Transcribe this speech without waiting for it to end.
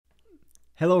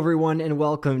Hello, everyone, and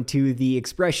welcome to the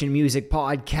Expression Music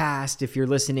Podcast. If you're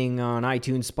listening on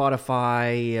iTunes,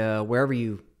 Spotify, wherever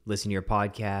you listen to your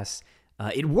podcasts,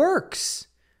 it works.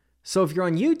 So if you're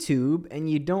on YouTube and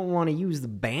you don't want to use the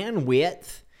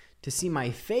bandwidth to see my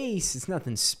face, it's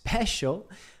nothing special.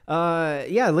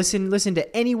 Listen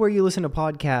to anywhere you listen to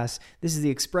podcasts. This is the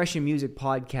Expression Music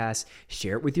Podcast.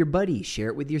 Share it with your buddies, share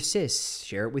it with your sis,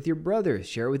 share it with your brothers,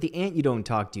 share it with the aunt you don't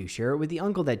talk to, share it with the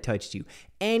uncle that touched you.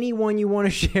 Anyone you want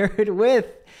to share it with.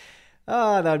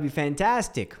 That would be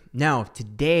fantastic. Now,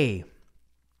 today,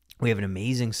 we have an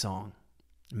amazing song.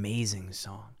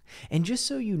 And just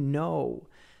so you know,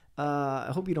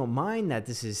 I hope you don't mind that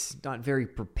this is not very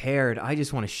prepared. I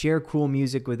just want to share cool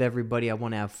music with everybody. I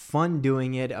want to have fun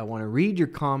doing it. I want to read your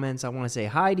comments. I want to say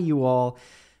hi to you all.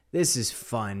 This is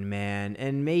fun, man.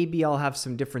 And maybe I'll have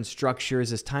some different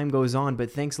structures as time goes on,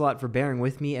 but thanks a lot for bearing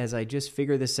with me as I just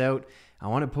figure this out. I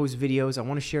want to post videos. I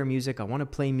want to share music. I want to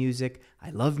play music. I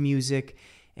love music.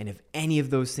 And if any of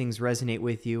those things resonate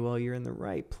with you, well, you're in the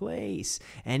right place.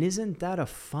 And isn't that a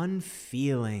fun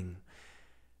feeling?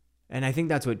 And I think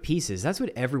that's what peace is. That's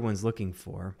what everyone's looking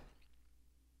for.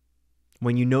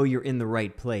 When you know you're in the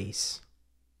right place.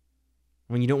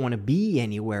 When you don't want to be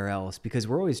anywhere else, because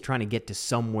we're always trying to get to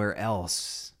somewhere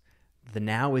else. The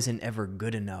now isn't ever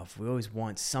good enough. We always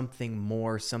want something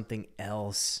more, something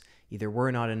else. Either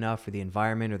we're not enough for the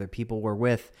environment or the people we're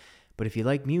with. But if you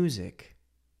like music,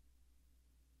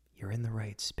 you're in the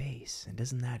right space. And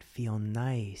doesn't that feel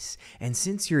nice? And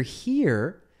since you're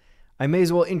here, I may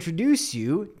as well introduce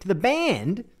you to the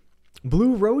band,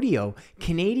 Blue Rodeo,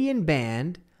 Canadian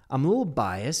band. I'm a little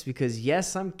biased because,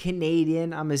 yes, I'm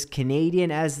Canadian. I'm as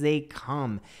Canadian as they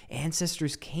come.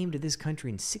 Ancestors came to this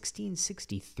country in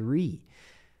 1663.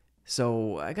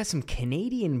 So I got some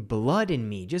Canadian blood in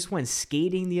me. Just went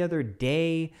skating the other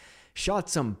day,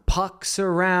 shot some pucks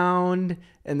around,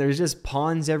 and there's just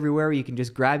ponds everywhere. You can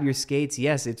just grab your skates.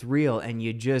 Yes, it's real, and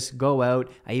you just go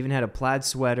out. I even had a plaid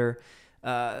sweater.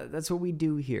 That's what we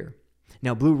do here.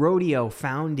 Now, Blue Rodeo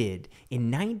founded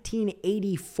in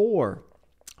 1984.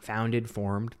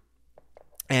 Formed.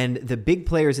 And the big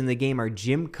players in the game are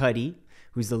Jim Cuddy,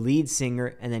 who's the lead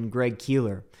singer, and then Greg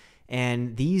Keeler.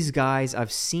 And these guys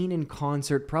I've seen in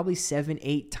concert probably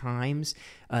 7-8 times.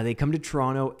 They come to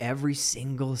Toronto every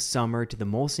single summer to the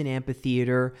Molson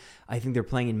Amphitheater. I think they're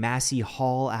playing in Massey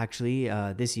Hall, actually,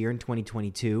 this year in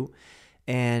 2022.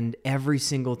 And every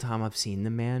single time I've seen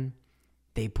them, man,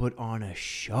 they put on a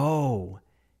show.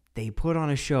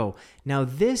 Now,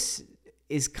 this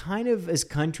is kind of as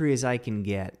country as I can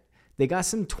get. They got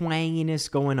some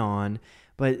twanginess going on,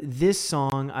 but this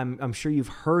song, I'm sure you've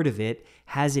heard of it,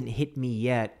 Hasn't Hit Me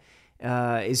Yet,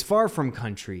 is far from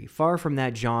country, far from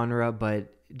that genre,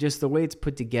 but just the way it's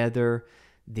put together,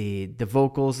 the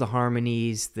vocals, the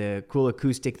harmonies, the cool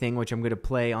acoustic thing, which I'm going to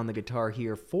play on the guitar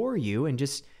here for you and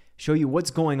just show you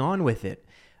what's going on with it.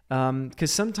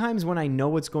 Because sometimes when I know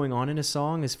what's going on in a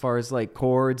song, as far as like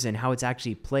chords and how it's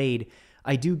actually played,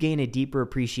 I do gain a deeper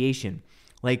appreciation.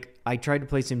 Like I tried to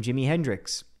play some Jimi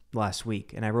Hendrix last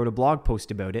week, and I wrote a blog post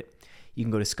about it. You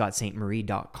can go to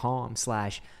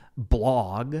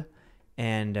scottstmarie.com/blog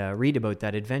and read about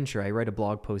that adventure. I write a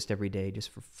blog post every day just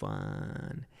for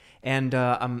fun. And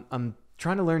I'm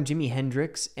trying to learn Jimi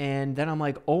Hendrix, and then I'm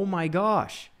like, oh my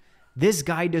gosh, this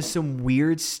guy does some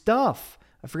weird stuff.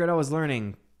 I forgot I was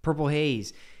learning Purple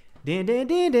Haze. And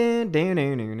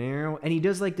he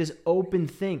does like this open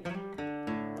thing.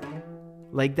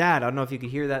 Like that. I don't know if you could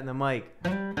hear that in the mic.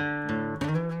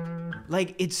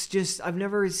 Like, it's just, I've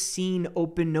never seen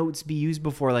open notes be used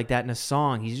before like that in a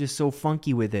song. He's just so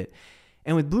funky with it.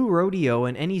 And with Blue Rodeo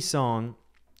and any song,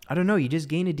 I don't know, you just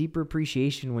gain a deeper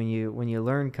appreciation when you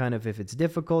learn kind of if it's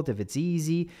difficult, if it's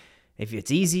easy. If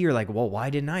it's easy, you're like, well,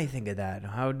 why didn't I think of that?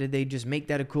 How did they just make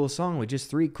that a cool song with just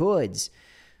 3 chords?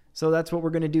 So that's what we're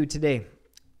going to do today,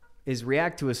 is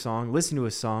react to a song, listen to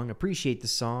a song, appreciate the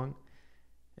song,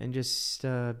 and just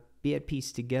be at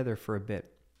peace together for a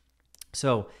bit.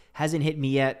 So, Hasn't Hit Me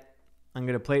Yet. I'm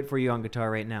going to play it for you on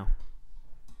guitar right now.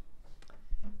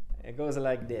 It goes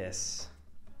like this.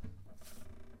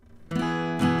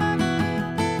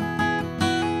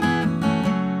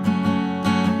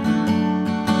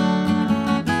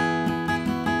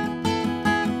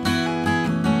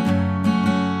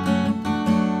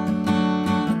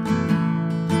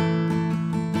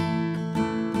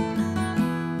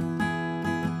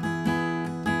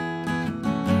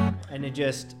 And it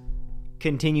just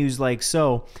continues like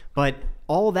so. But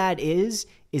all that is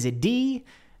a D,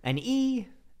 an E,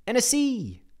 and a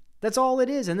C. That's all it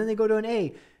is. And then they go to an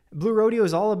A. Blue Rodeo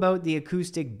is all about the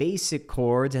acoustic basic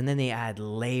chords, and then they add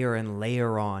layer and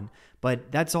layer on.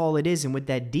 But that's all it is. And with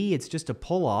that D, it's just a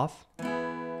pull off.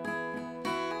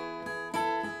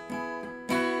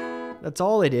 That's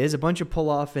all it is. A bunch of pull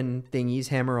off and thingies,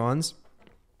 hammer-ons.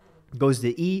 Goes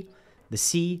to E, the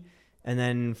C, and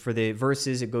then for the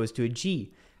verses, it goes to a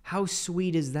G. How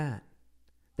sweet is that?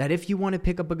 That if you want to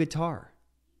pick up a guitar,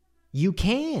 you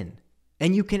can.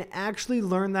 And you can actually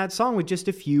learn that song with just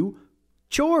a few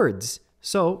chords.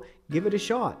 So give it a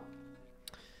shot.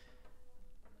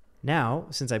 Now,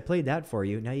 since I played that for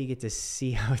you, now you get to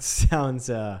see how it sounds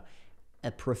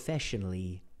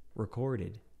professionally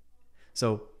recorded.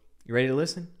 So, you ready to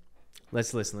listen?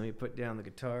 Let's listen. Let me put down the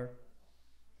guitar.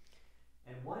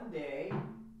 And one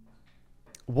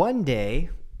day,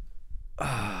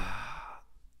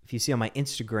 if you see on my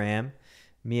Instagram,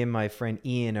 me and my friend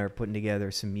Ian are putting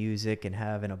together some music and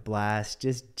having a blast,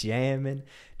 just jamming,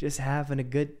 just having a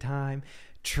good time,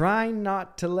 trying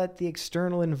not to let the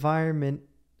external environment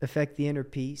affect the inner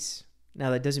peace.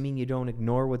 Now, that doesn't mean you don't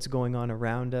ignore what's going on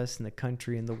around us in the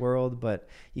country and the world, but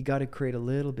you got to create a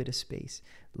little bit of space,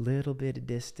 a little bit of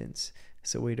distance,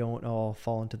 so we don't all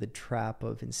fall into the trap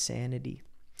of insanity.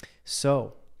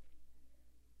 So,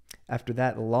 after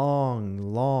that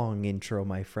long intro,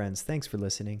 my friends, thanks for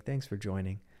listening. Thanks for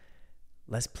joining.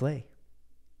 Let's play.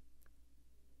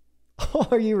 Oh,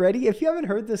 are you ready? If you haven't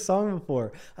heard this song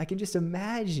before, I can just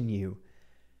imagine you.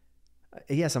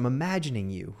 Yes, I'm imagining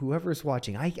you. Whoever's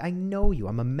watching, I know you.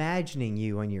 I'm imagining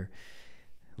you on your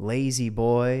lazy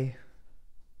boy,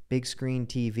 big screen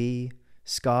TV,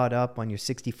 scawed up on your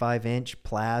 65-inch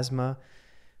plasma,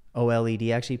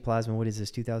 OLED. Actually, plasma, what is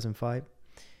this, 2005?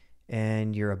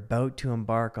 And you're about to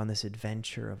embark on this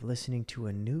adventure of listening to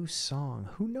a new song.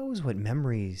 Who knows what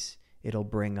memories it'll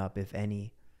bring up, if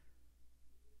any?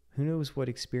 Who knows what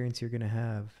experience you're going to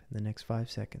have in the next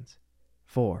 5 seconds?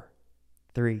 4,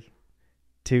 3,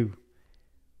 2,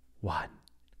 1.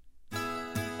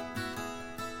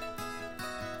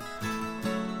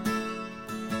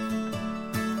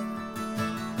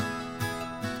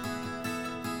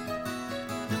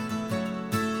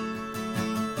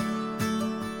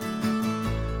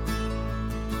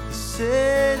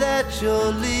 Say that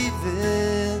you're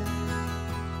leaving,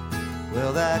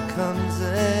 well, that comes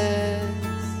as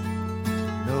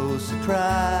no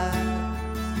surprise.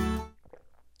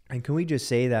 And can we just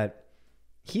say that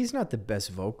he's not the best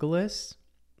vocalist?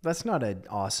 That's not an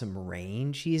awesome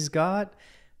range he's got,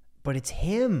 but it's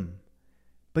him.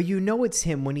 But you know it's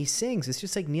him when he sings. It's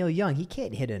just like Neil Young. He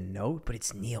can't hit a note, but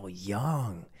it's Neil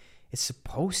Young. It's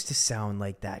supposed to sound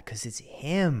like that because it's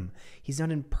him. He's not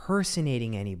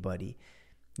impersonating anybody.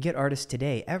 Get artists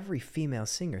today, every female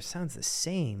singer sounds the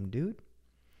same, dude.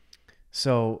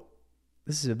 So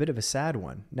this is a bit of a sad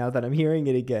one now that I'm hearing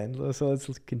it again. So let's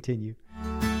continue.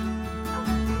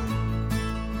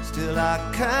 Still, I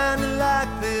kinda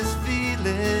like this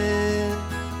feeling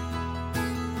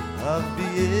of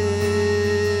being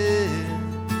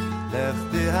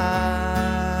left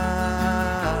behind.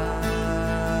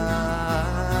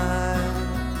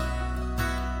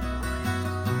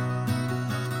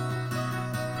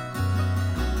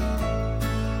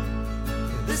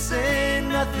 This ain't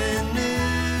nothing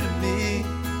new to me.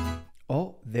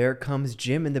 Oh, there comes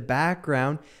Jim in the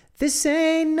background. This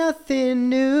ain't nothing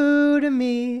new to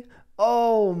me.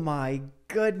 Oh my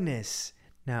goodness.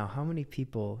 Now, how many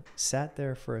people sat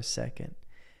there for a second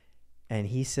and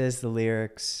he says the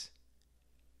lyrics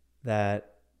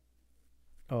that,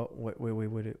 oh, wait,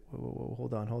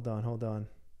 hold on.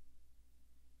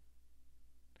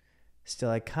 Still,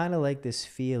 I kind of like this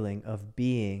feeling of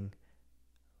being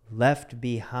left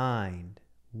behind.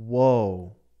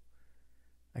 Whoa.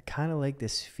 I kind of like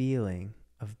this feeling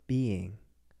of being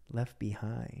left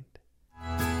behind.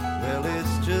 Well,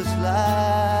 it's just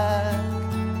like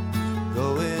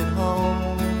going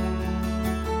home.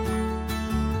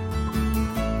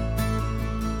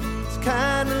 It's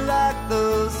kind of like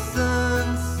those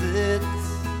sunsets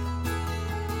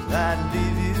that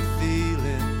leave you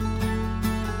feeling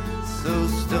so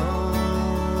stoned.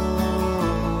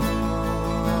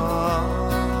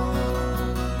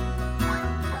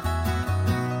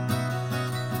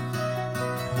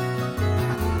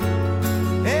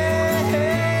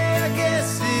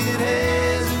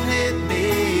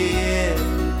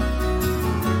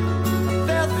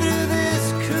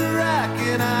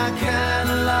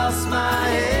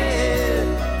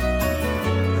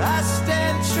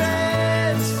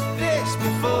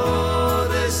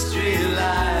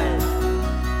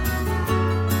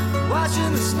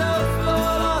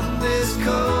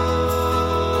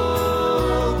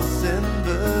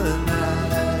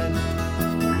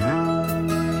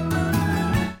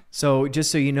 So just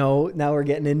so you know, now we're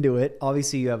getting into it.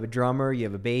 Obviously, you have a drummer, you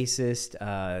have a bassist,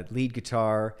 lead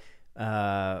guitar,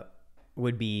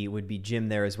 would be Jim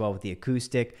there as well with the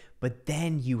acoustic. But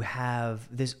then you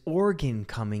have this organ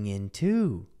coming in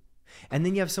too. And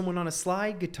then you have someone on a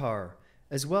slide guitar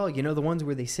as well. You know, the ones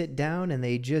where they sit down and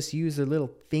they just use their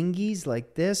little fingies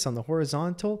like this on the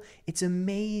horizontal. It's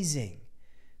amazing.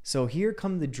 So here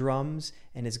come the drums,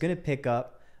 and it's going to pick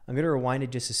up. I'm going to rewind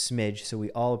it just a smidge so we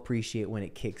all appreciate when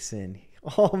it kicks in.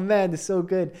 Oh man, it's so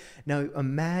good. Now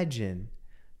imagine,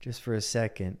 just for a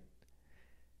second.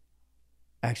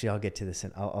 Actually, I'll get to this,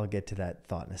 and I'll get to that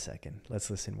thought in a second. Let's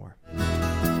listen more.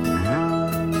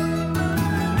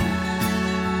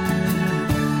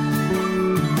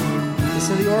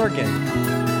 Listen to the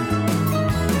organ.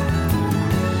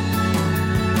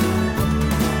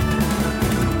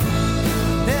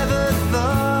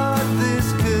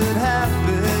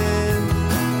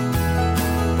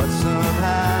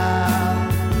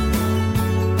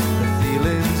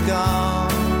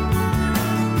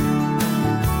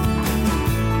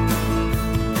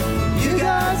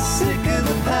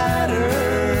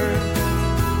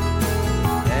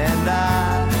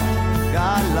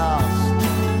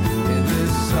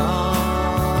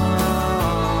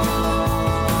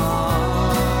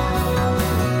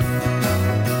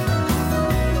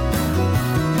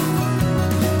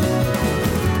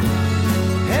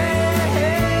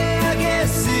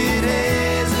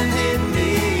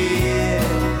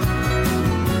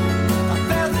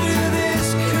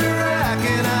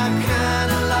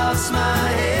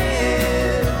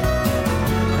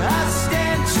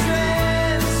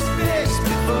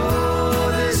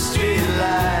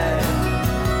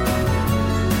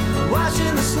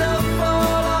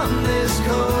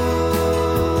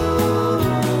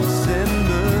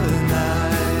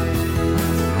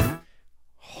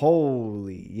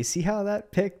 Holy, you see how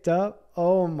that picked up?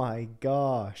 Oh my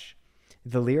gosh.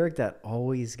 The lyric that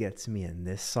always gets me in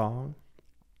this song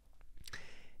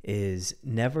is,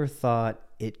 never thought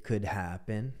it could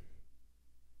happen,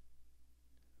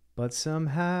 but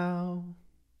somehow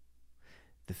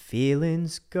the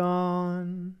feeling's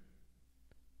gone.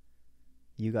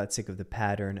 You got sick of the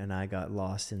pattern and I got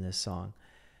lost in this song.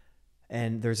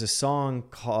 And there's a song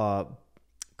called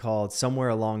Somewhere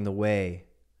Along the Way.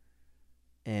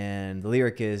 And the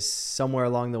lyric is, somewhere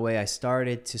along the way I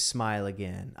started to smile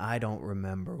again. I don't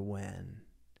remember when.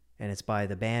 And it's by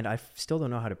the band, I still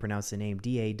don't know how to pronounce the name,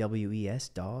 D-A-W-E-S,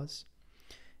 Dawes.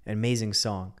 An amazing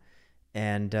song.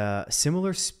 And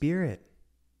similar spirit.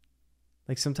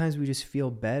 Like sometimes we just feel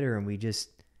better and we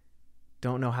just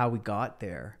don't know how we got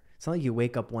there. It's not like you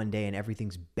wake up one day and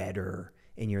everything's better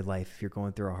in your life if you're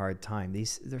going through a hard time.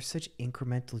 They're such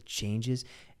incremental changes,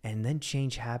 and then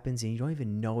change happens and you don't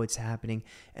even know it's happening.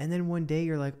 And then one day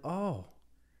you're like, oh,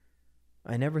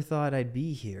 I never thought I'd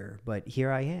be here, but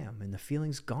here I am, and the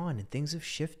feeling's gone, and things have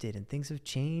shifted, and things have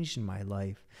changed in my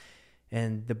life,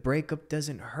 and the breakup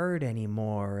doesn't hurt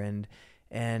anymore, and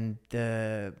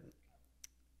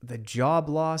the job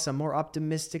loss, I'm more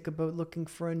optimistic about looking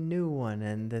for a new one,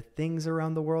 and the things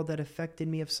around the world that affected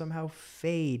me have somehow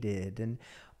faded, and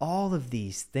all of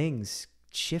these things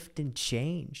shift and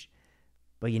change,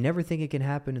 but you never think it can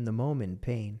happen in the moment in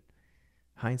pain.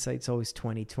 Hindsight's always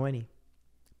 20/20.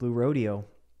 Blue Rodeo.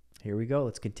 Here we go.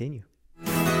 Let's continue.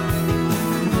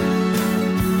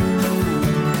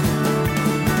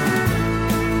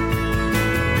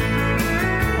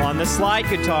 On the slide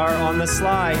guitar, on the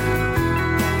slide.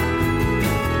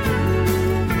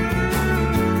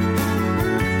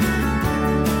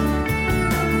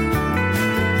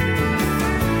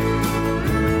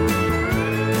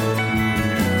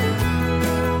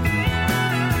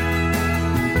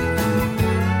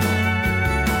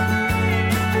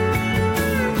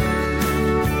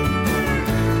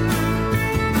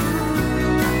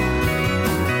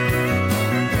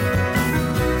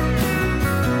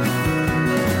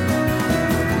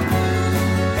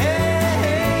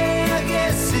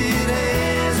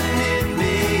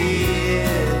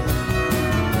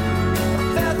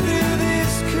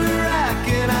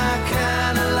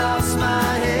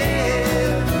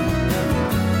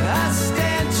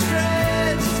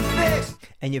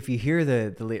 And if you hear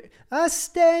the lyric, I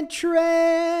stand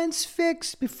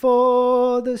transfixed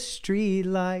before the street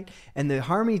light, and the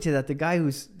harmony to that, the guy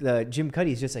who's Jim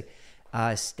Cuddy is just like,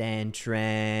 I stand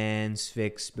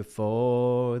transfixed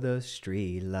before the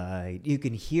street light. You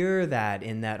can hear that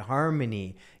in that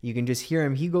harmony. You can just hear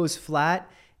him. He goes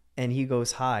flat and he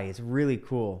goes high. It's really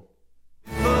cool.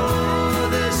 For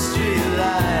the street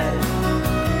light,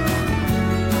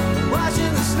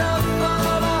 watching the snow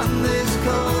fall on this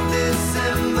cold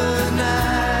December night.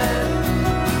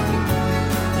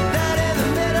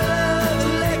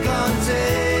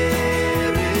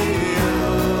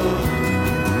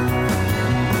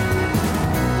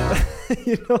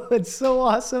 You know what's so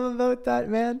awesome about that,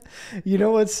 man? You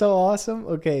know what's so awesome?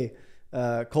 Okay,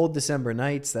 cold December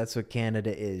nights, that's what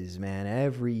Canada is, man.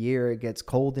 Every year it gets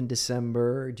cold in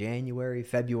December, January,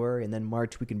 February, and then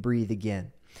March we can breathe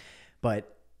again.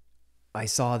 But I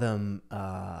saw them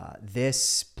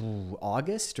this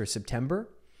August or September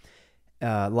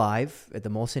live at the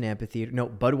Molson Amphitheater. No,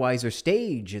 Budweiser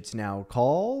Stage it's now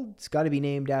called. It's got to be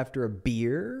named after a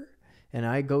beer. And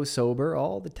I go sober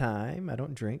all the time. I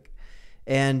don't drink.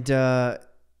 And to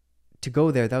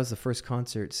go there, that was the first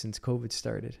concert since COVID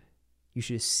started. You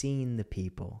should have seen the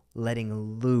people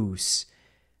letting loose.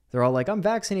 They're all like, I'm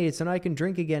vaccinated, so now I can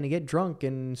drink again and get drunk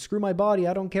and screw my body.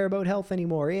 I don't care about health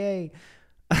anymore. Yay.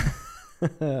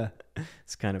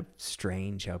 It's kind of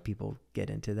strange how people get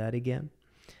into that again.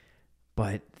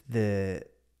 But the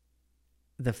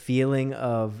feeling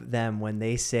of them when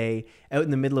they say out in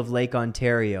the middle of Lake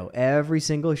Ontario, every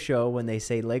single show when they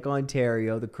say Lake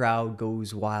Ontario, the crowd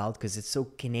goes wild because it's so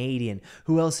Canadian.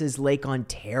 Who else is Lake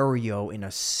Ontario in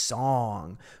a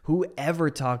song? Who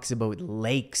ever talks about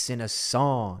lakes in a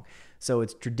song? So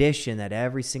it's tradition that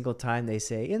every single time they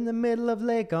say in the middle of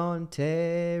Lake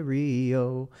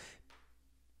Ontario,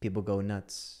 people go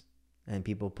nuts and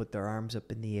people put their arms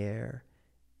up in the air.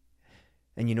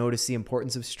 And you notice the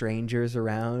importance of strangers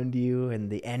around you and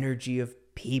the energy of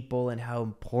people and how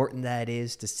important that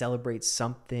is to celebrate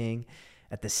something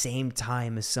at the same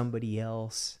time as somebody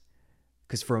else.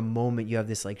 Because for a moment you have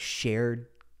this like shared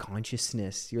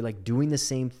consciousness. You're like doing the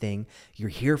same thing. You're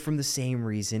here from the same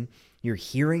reason. You're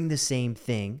hearing the same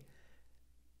thing.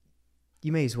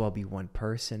 You may as well be one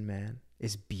person, man.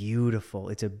 It's beautiful.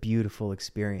 It's a beautiful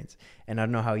experience. And I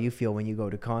don't know how you feel when you go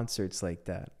to concerts like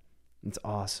that. It's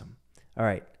awesome. All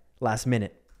right, last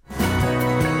minute. Same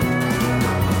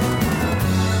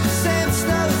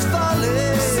snow is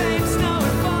falling. Same snow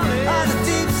is falling. On a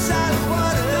deep silent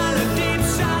water. On a deep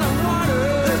silent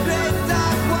water. The great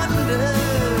dark wonder.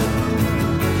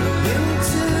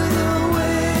 Into the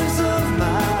waves of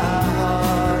my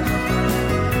heart.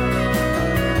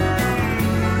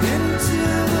 Into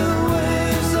the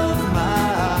waves of my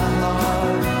heart.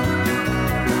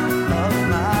 Of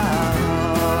my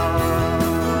heart.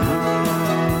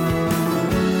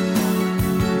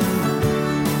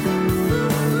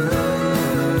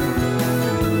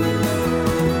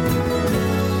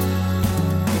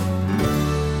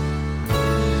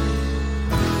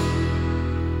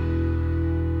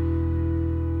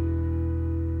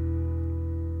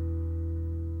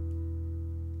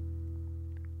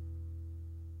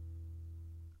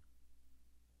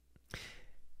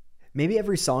 Maybe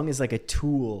every song is like a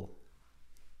tool.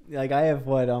 Like I have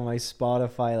on my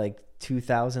Spotify, like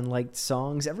 2,000 liked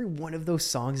songs. Every one of those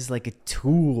songs is like a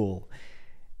tool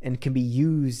and can be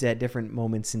used at different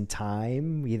moments in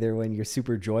time. Either when you're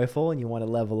super joyful and you want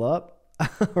to level up,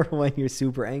 or when you're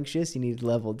super anxious, you need to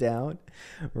level down,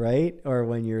 right? Or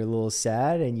when you're a little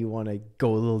sad and you want to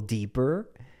go a little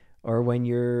deeper, or when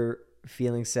you're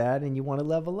feeling sad and you want to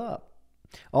level up.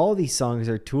 All these songs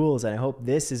are tools, and I hope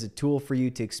this is a tool for you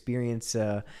to experience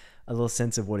a little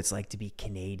sense of what it's like to be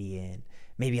Canadian.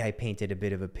 Maybe I painted a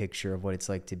bit of a picture of what it's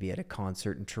like to be at a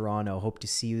concert in Toronto. Hope to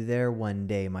see you there one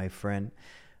day, my friend.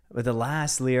 But the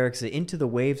last lyrics are into the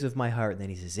waves of my heart. And then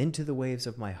he says, into the waves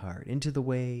of my heart, into the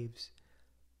waves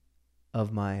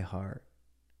of my heart.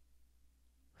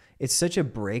 It's such a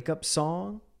breakup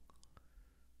song.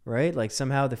 Right? Like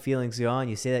somehow the feeling's gone.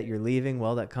 You say that you're leaving.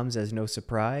 Well, that comes as no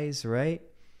surprise, right?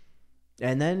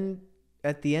 And then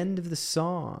at the end of the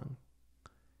song,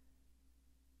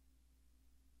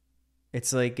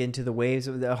 it's like into the waves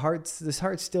of the hearts. This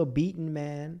heart's still beating,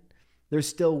 man. There's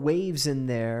still waves in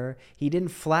there. He didn't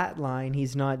flatline.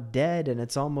 He's not dead. And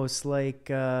it's almost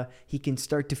like he can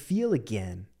start to feel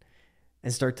again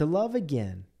and start to love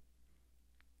again.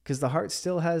 Because the heart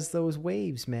still has those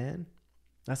waves, man.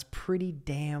 That's pretty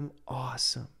damn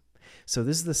awesome. So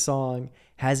this is the song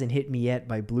Hasn't Hit Me Yet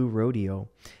by Blue Rodeo.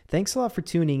 Thanks a lot for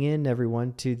tuning in,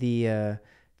 everyone, to the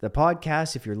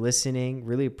podcast. If you're listening,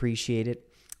 really appreciate it.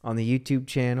 On the YouTube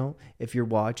channel, if you're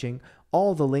watching,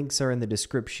 all the links are in the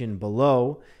description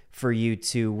below for you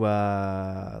to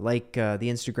like the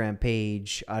Instagram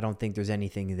page. I don't think there's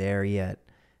anything there yet.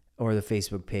 Or the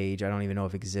Facebook page. I don't even know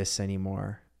if it exists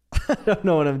anymore. I don't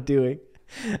know what I'm doing.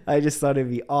 I just thought it'd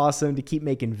be awesome to keep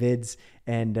making vids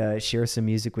and share some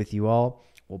music with you all.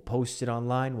 We'll post it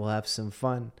online. We'll have some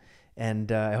fun.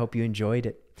 And I hope you enjoyed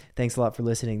it. Thanks a lot for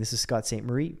listening. This is Scott St.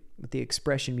 Marie with the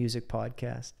Expression Music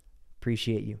Podcast.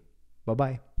 Appreciate you.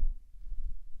 Bye-bye.